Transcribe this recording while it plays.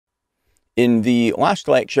In the last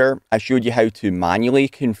lecture, I showed you how to manually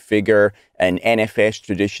configure an NFS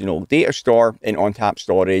traditional data store in ONTAP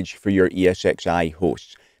storage for your ESXi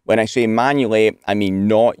hosts. When I say manually, I mean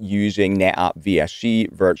not using NetApp VSC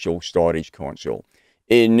Virtual Storage Console.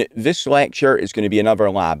 In this lecture, it's going to be another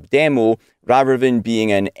lab demo. Rather than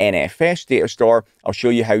being an NFS data store, I'll show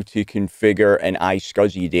you how to configure an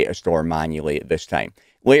iSCSI data store manually this time.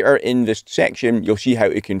 Later in this section, you'll see how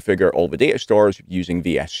to configure all the data stores using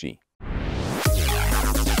VSC.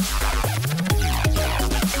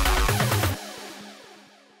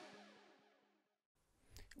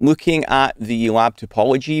 Looking at the lab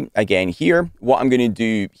topology again here, what I'm going to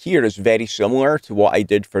do here is very similar to what I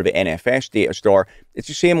did for the NFS data store. It's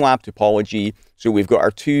the same lab topology. So we've got our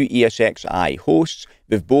two ESXi hosts.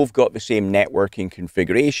 They've both got the same networking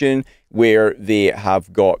configuration where they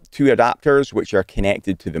have got two adapters which are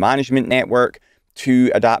connected to the management network, two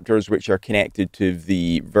adapters which are connected to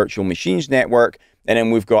the virtual machines network, and then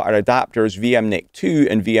we've got our adapters VMNIC2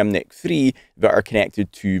 and VMNIC3 that are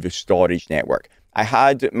connected to the storage network. I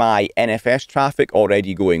had my NFS traffic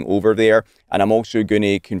already going over there, and I'm also going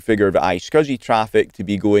to configure the iSCSI traffic to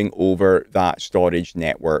be going over that storage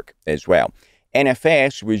network as well.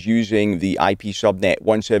 NFS was using the IP subnet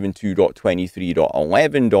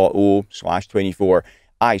 172.23.11.0/24.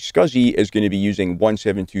 iSCSI is going to be using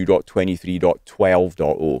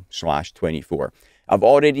 172.23.12.0/24. I've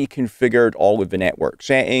already configured all of the network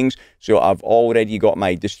settings, so I've already got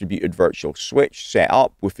my distributed virtual switch set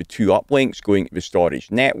up with the two uplinks going to the storage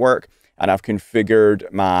network, and I've configured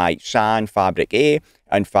my SAN Fabric A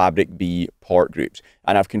and Fabric B port groups.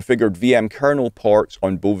 And I've configured VM kernel ports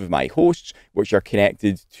on both of my hosts, which are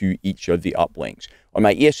connected to each of the uplinks. On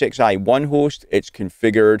my ESXi 1 host, it's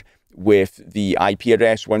configured with the IP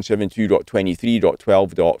address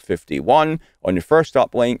 172.23.12.51 on the first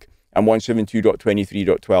uplink, and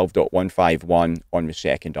 172.23.12.151 on the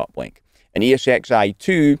second uplink. And ESXi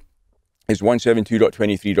 2 is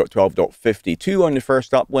 172.23.12.52 on the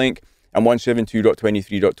first uplink, and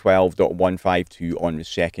 172.23.12.152 on the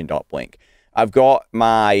second uplink. I've got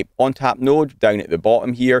my ONTAP node down at the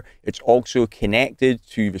bottom here. It's also connected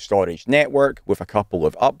to the storage network with a couple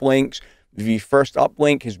of uplinks. The first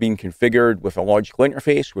uplink has been configured with a logical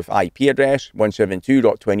interface with IP address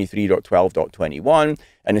 172.23.12.21,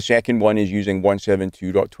 and the second one is using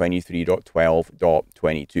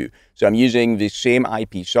 172.23.12.22. So I'm using the same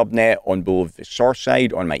IP subnet on both the source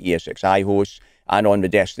side on my ESXi hosts and on the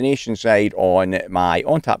destination side on my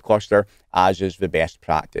ONTAP cluster, as is the best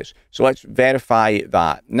practice. So let's verify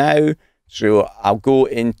that now. So I'll go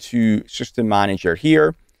into System Manager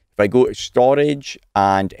here. If I go to Storage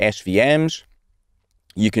and SVMs,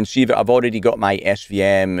 you can see that I've already got my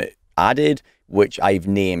SVM added, which I've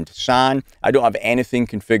named SAN. I don't have anything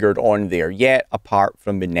configured on there yet, apart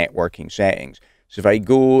from the networking settings. So if I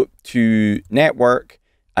go to Network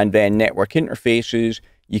and then Network Interfaces,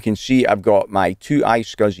 you can see I've got my two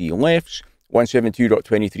iSCSI lifts,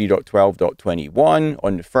 172.23.12.21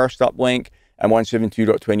 on the first uplink, and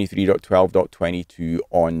 172.23.12.22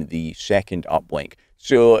 on the second uplink.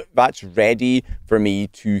 So that's ready for me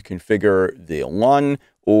to configure the LUN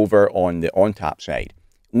over on the ONTAP side.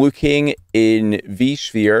 Looking in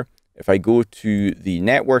vSphere, if I go to the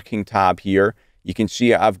networking tab here, you can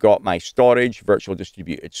see I've got my storage virtual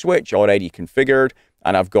distributed switch already configured,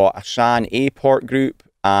 and I've got a SAN A port group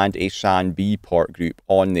and a SAN B port group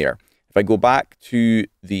on there. If I go back to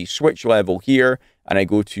the switch level here and I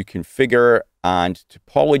go to configure and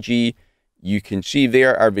topology, you can see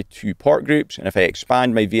there are the two port groups, and if I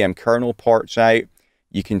expand my VM kernel ports out,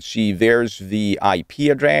 you can see there's the IP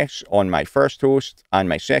address on my first host and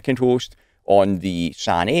my second host on the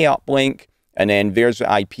SAN A uplink, and then there's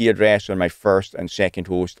the IP address on my first and second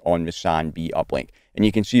host on the SAN B uplink. And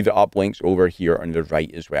you can see the uplinks over here on the right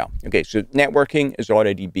as well. Okay, so networking is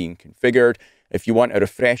already being configured. If you want a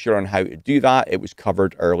refresher on how to do that, it was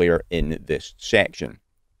covered earlier in this section.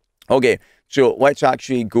 Okay, so let's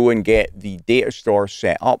actually go and get the data store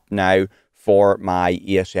set up now for my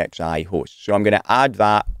ESXi host. So I'm going to add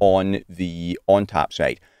that on the ONTAP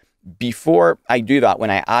side. Before I do that,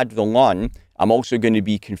 when I add the LUN, I'm also going to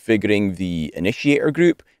be configuring the initiator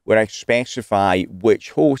group where I specify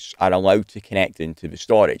which hosts are allowed to connect into the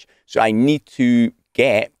storage. So I need to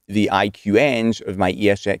get the IQNs of my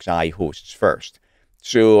ESXi hosts first.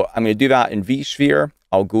 So I'm going to do that in vSphere.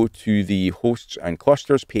 I'll go to the hosts and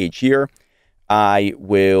clusters page here. I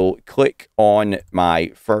will click on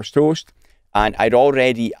my first host, and I'd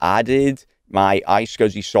already added my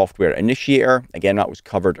iSCSI software initiator. Again, that was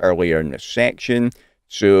covered earlier in this section.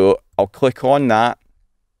 So I'll click on that,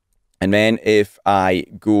 And then if I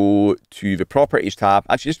go to the Properties tab,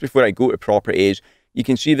 actually just before I go to Properties, you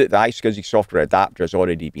can see that the iSCSI software adapter has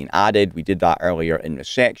already been added. We did that earlier in this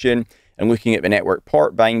section. And looking at the network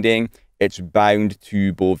port binding, it's bound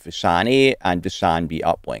to both the SAN A and the SAN B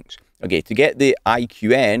uplinks. Okay, to get the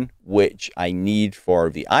IQN, which I need for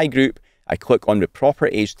the I group, I click on the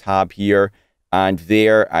Properties tab here, and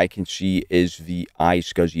there I can see is the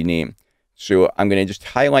iSCSI name. So I'm going to just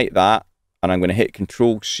highlight that, and I'm going to hit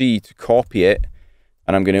Control-C to copy it,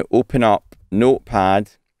 and I'm going to open up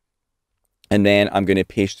Notepad, and then I'm going to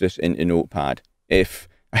paste this into Notepad if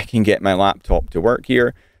I can get my laptop to work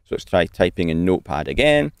here. So let's try typing in Notepad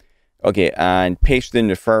again. Okay, and paste in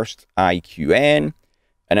the first IQN,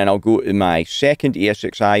 and then I'll go to my second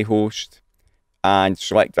ESXi host and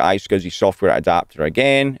select the iSCSI software adapter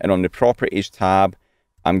again. And on the Properties tab,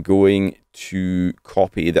 I'm going to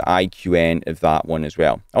copy the IQN of that one as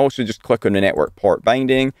well. I also just click on the network port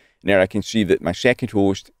binding, and there I can see that my second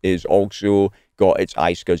host is also got its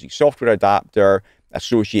iSCSI software adapter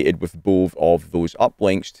associated with both of those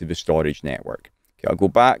uplinks to the storage network. Okay, I'll go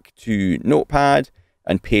back to Notepad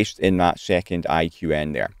and paste in that second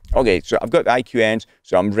IQN there. Okay, so I've got the IQNs,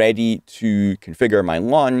 so I'm ready to configure my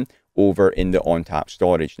LUN over in the ONTAP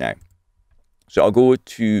storage now. So I'll go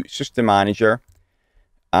to System Manager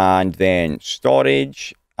and then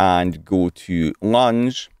Storage and go to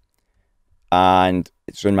LUNs, and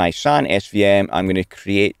it's in my SAN SVM. I'm going to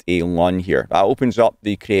create a LUN here. That opens up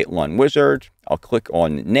the Create LUN wizard. I'll click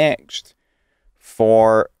on Next.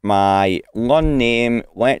 For my LUN name,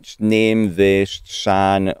 let's name this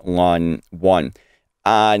SAN LUN 1.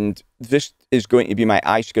 And this is going to be my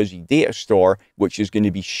iSCSI Datastore, which is going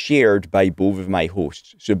to be shared by both of my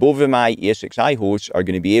hosts. So both of my ESXi hosts are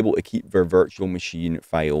going to be able to keep their virtual machine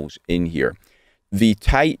files in here. The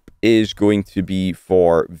type is going to be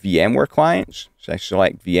for VMware clients. So I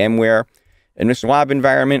select VMware. In this lab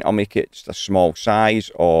environment, I'll make it just a small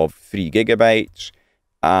size of 3 GB.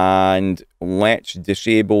 And let's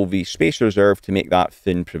disable the space reserve to make that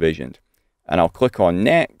thin provisioned. And I'll click on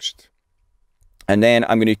Next. And then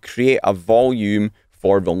I'm going to create a volume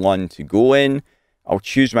for the LUN to go in. I'll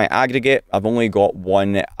choose my aggregate. I've only got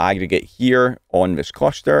one aggregate here on this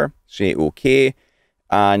cluster. Say OK.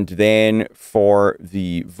 And then for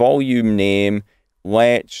the volume name,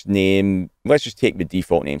 let's just take the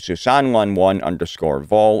default name. So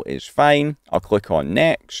sanlun1_vol is fine. I'll click on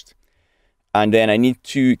Next. And then I need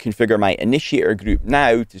to configure my initiator group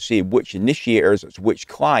now to say which initiators, which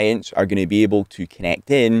clients are going to be able to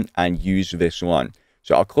connect in and use this LUN.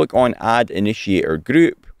 So I'll click on Add Initiator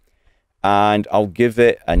Group, and I'll give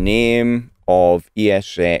it a name of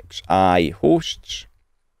ESXi hosts.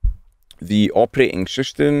 The operating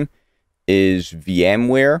system is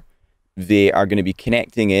VMware. They are going to be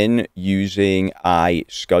connecting in using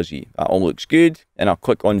iSCSI. That all looks good. And I'll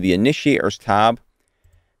click on the Initiators tab.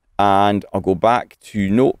 And I'll go back to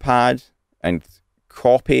Notepad and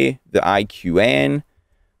copy the IQN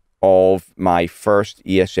of my first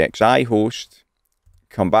ESXi host,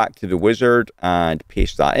 come back to the wizard and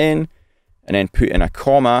paste that in, and then put in a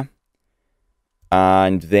comma,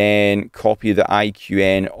 and then copy the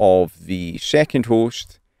IQN of the second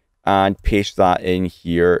host and paste that in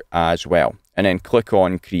here as well. And then click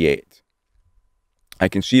on Create. I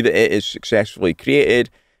can see that it is successfully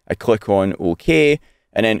created. I click on OK.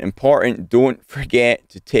 And then important, don't forget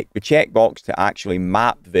to tick the checkbox to actually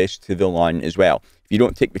map this to the LUN as well. If you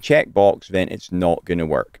don't tick the checkbox, then it's not going to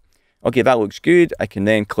work. Okay, that looks good. I can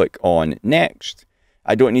then click on Next.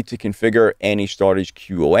 I don't need to configure any storage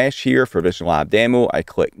QoS here for this lab demo. I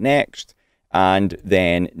click Next and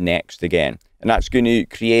then Next again. And that's going to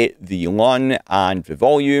create the LUN and the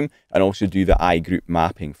volume and also do the iGroup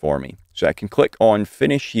mapping for me. So I can click on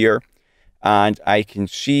Finish here. And I can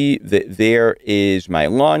see that there is my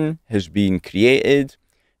LUN has been created.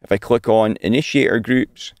 If I click on Initiator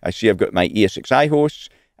Groups, I see I've got my ESXi hosts,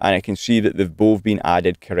 and I can see that they've both been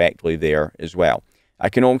added correctly there as well. I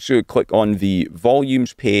can also click on the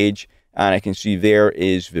Volumes page, and I can see there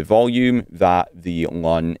is the volume that the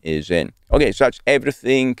LUN is in. Okay, so that's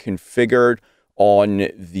everything configured on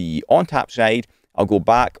the ONTAP side. I'll go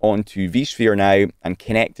back onto vSphere now and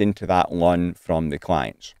connect into that LUN from the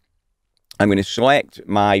clients. I'm going to select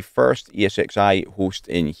my first ESXi host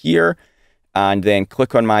in here and then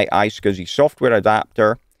click on my iSCSI software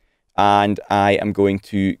adapter, and I am going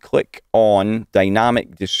to click on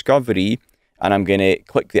Dynamic Discovery, and I'm going to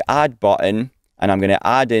click the Add button, and I'm going to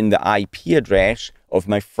add in the IP address of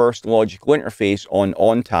my first logical interface on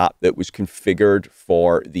ONTAP that was configured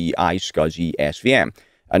for the iSCSI SVM.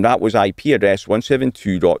 And that was IP address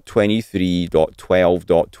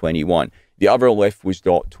 172.23.12.21. The other list was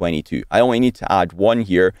 .22. I only need to add one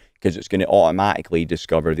here because it's going to automatically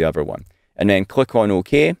discover the other one. And then click on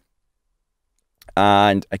OK.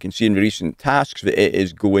 And I can see in recent tasks that it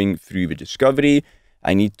is going through the discovery.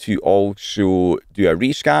 I need to also do a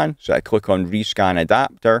rescan. So I click on rescan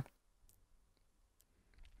adapter.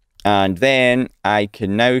 And then I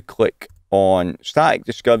can now click on static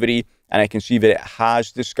discovery, and I can see that it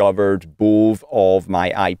has discovered both of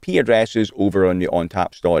my IP addresses over on the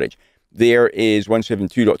ONTAP storage. There is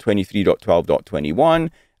 172.23.12.21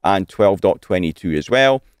 and 12.22 as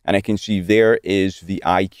well. And I can see there is the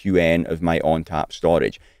IQN of my ONTAP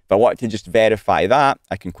storage. If I want to just verify that,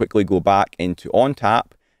 I can quickly go back into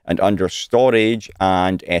ONTAP, and under storage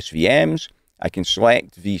and SVMs, I can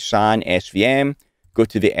select the SAN SVM, go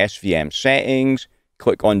to the SVM settings,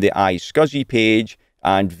 click on the iSCSI page,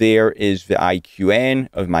 and there is the IQN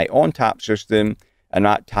of my ONTAP system, and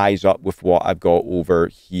that ties up with what I've got over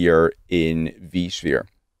here in vSphere.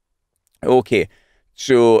 Okay,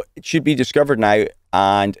 so it should be discovered now,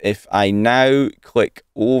 and if I now click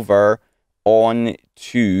over on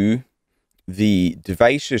to the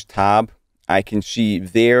Devices tab, I can see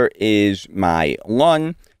there is my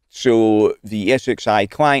LUN. So the ESXi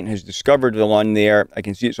client has discovered the LUN there. I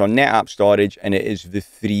can see it's on NetApp Storage, and it is the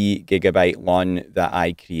 3 GB LUN that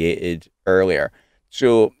I created earlier.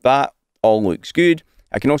 So that all looks good.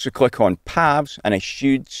 I can also click on paths, and I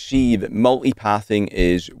should see that multipathing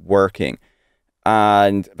is working.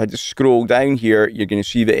 And if I just scroll down here, you're going to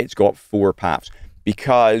see that it's got 4 paths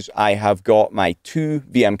because I have got my 2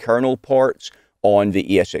 VM kernel ports on the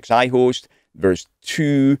ESXi host. There's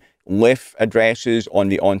 2 LIF addresses on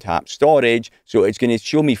the ONTAP storage. So it's going to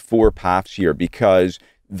show me 4 paths here because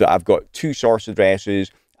I've got 2 source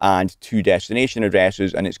addresses and 2 destination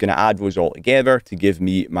addresses, and it's going to add those all together to give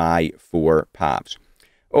me my 4 paths.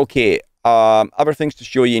 Okay, other things to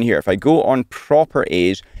show you in here. If I go on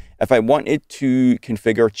properties, if I wanted to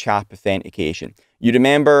configure CHAP authentication, you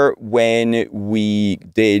remember when we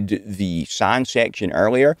did the SAN section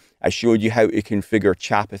earlier, I showed you how to configure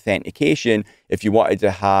CHAP authentication if you wanted to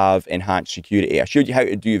have enhanced security. I showed you how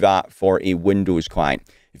to do that for a Windows client.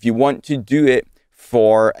 If you want to do it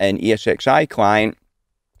for an ESXi client,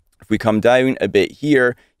 if we come down a bit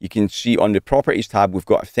here, you can see on the Properties tab, we've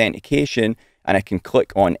got authentication, and I can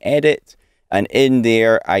click on Edit, and in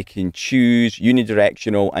there, I can choose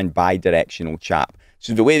unidirectional and bidirectional CHAP.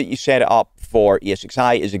 So the way that you set it up for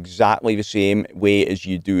ESXi is exactly the same way as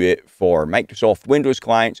you do it for Microsoft Windows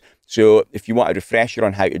clients. So if you want a refresher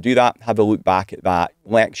on how to do that, have a look back at that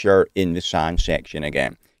lecture in the SAN section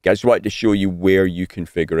again. I just wanted to show you where you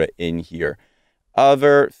configure it in here.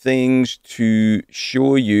 Other things to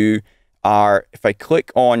show you are if I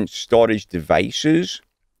click on Storage Devices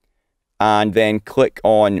and then click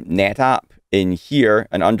on NetApp in here,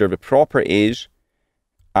 and under the Properties,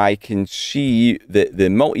 I can see that the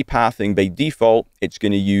multipathing by default, it's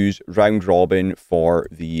going to use round robin for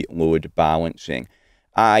the load balancing.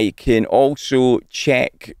 I can also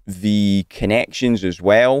check the connections as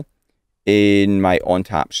well in my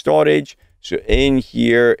ONTAP storage. So in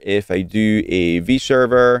here, if I do a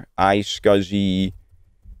vServer iSCSI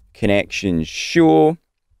connections show,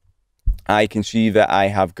 I can see that I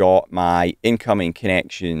have got my incoming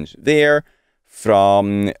connections there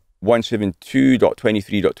from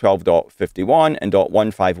 172.23.12.51 and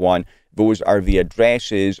 .151. Those are the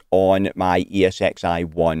addresses on my ESXi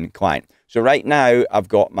 1 client. So right now, I've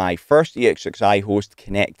got my first ESXi host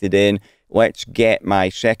connected in. Let's get my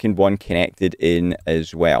second one connected in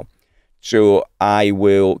as well. So I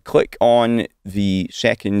will click on the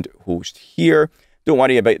second host here. Don't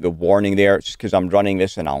worry about the warning there. It's just because I'm running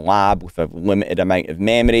this in a lab with a limited amount of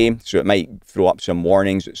memory. So it might throw up some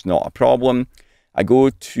warnings. It's not a problem. I go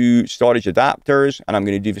to storage adapters, and I'm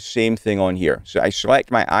going to do the same thing on here. So I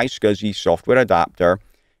select my iSCSI software adapter,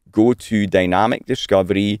 go to dynamic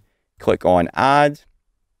discovery, click on add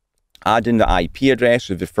in the IP address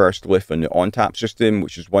of the first LIF on the ONTAP system,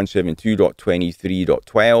 which is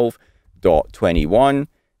 172.23.12.21,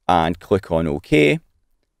 and click on OK.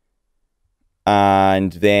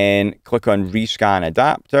 And then click on rescan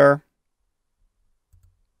adapter.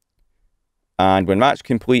 And when that's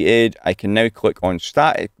completed, I can now click on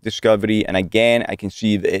static discovery. And again, I can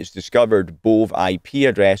see that it's discovered both IP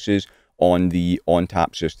addresses on the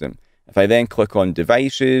ONTAP system. If I then click on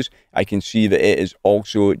devices, I can see that it has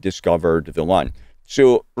also discovered the LUN.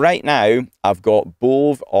 So right now, I've got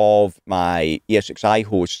both of my ESXi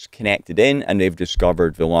hosts connected in, and they've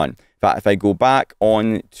discovered the LUN. In fact, if I go back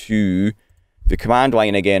on to the command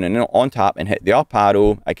line again and ONTAP and hit the up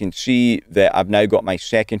arrow, I can see that I've now got my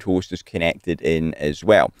second host is connected in as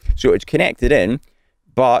well. So it's connected in,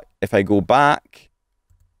 But if I go back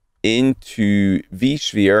into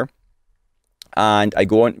vSphere and I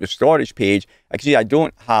go onto the storage page, I can see I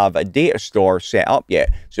don't have a Datastore set up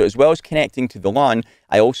yet. So as well as connecting to the LUN,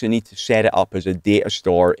 I also need to set it up as a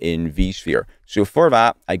Datastore in vSphere. So for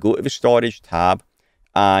that, I go to the Storage tab,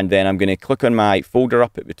 and then I'm going to click on my folder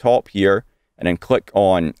up at the top here, and then click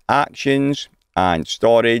on Actions and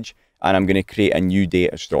Storage, and I'm going to create a new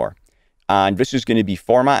Datastore. And this is going to be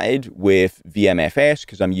formatted with VMFS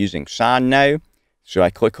because I'm using SAN now. So I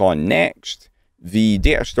click on Next. The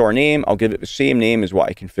Datastore name, I'll give it the same name as what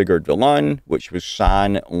I configured the LUN, which was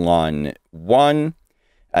SAN LUN 1.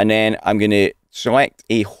 And then I'm going to select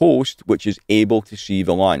a host which is able to see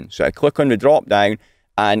the LUN. So I click on the drop down,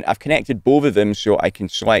 and I've connected both of them, so I can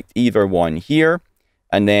select either one here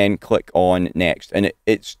and then click on Next. And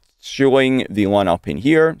it's showing the LUN up in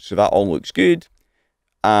here, so that all looks good.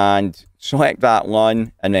 And select that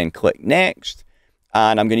LUN and then click Next.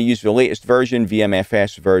 And I'm going to use the latest version,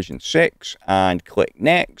 VMFS version 6, and click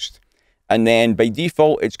Next. And then by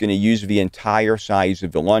default, it's going to use the entire size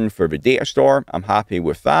of the LUN for the Datastore. I'm happy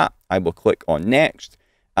with that. I will click on Next,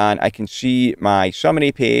 and I can see my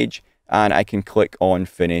summary page, and I can click on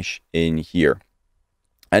Finish in here.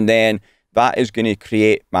 And then that is going to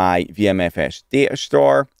create my VMFS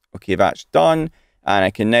Datastore. Okay, that's done. And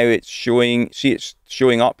I can now, it's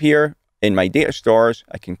showing up here in my Datastores.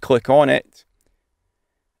 I can click on it.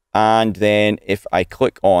 And then if I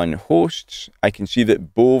click on hosts, I can see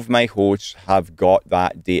that both my hosts have got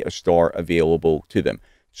that Datastore available to them.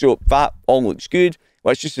 So that all looks good.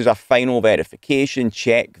 Let's just, as a final verification,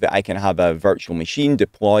 check that I can have a virtual machine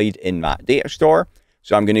deployed in that Datastore.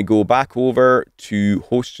 So I'm going to go back over to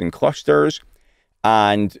hosts and clusters,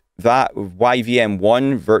 and that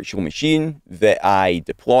YVM1 virtual machine that I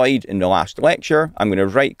deployed in the last lecture, I'm going to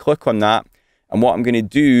right click on that. And what I'm going to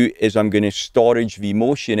do is I'm going to storage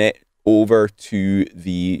vMotion it over to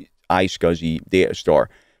the iSCSI Datastore.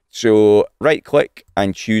 So right click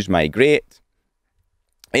and choose migrate.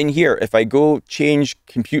 In here, if I go change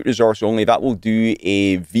compute resource only, that will do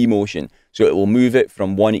a vMotion. So it will move it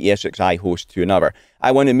from one ESXi host to another.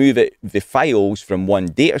 I want to move the files from one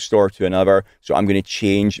Datastore to another. So I'm going to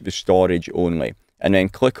change the storage only. And then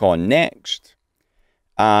click on Next.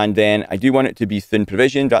 And then I do want it to be thin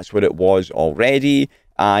provisioned. That's what it was already.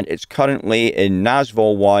 And it's currently in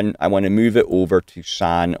NASVol 1. I want to move it over to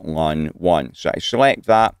SAN LUN 1. So I select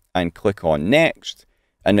that and click on Next,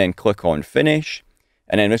 and then click on Finish.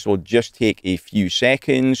 And then this will just take a few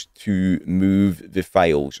seconds to move the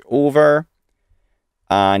files over.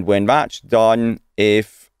 And when that's done,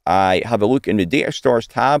 if I have a look in the Datastores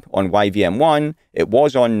tab on YVM1, it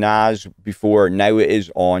was on NAS before, now it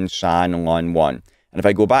is on SAN LUN 1. And if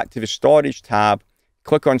I go back to the Storage tab,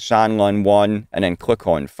 click on SAN LUN 1, and then click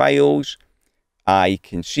on Files, I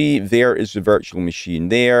can see there is the virtual machine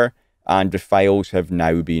there, and the files have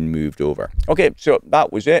now been moved over. Okay, so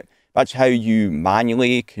that was it. That's how you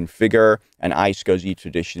manually configure an iSCSI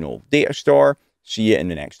traditional Datastore. See you in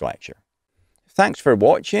the next lecture. Thanks for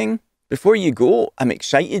watching. Before you go, I'm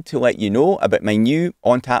excited to let you know about my new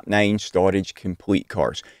ONTAP 9 Storage Complete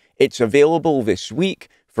course. It's available this week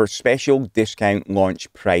for special discount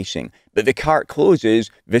launch pricing, but the cart closes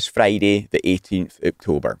this Friday, the 18th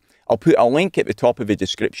October. I'll put a link at the top of the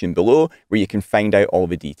description below where you can find out all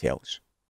the details.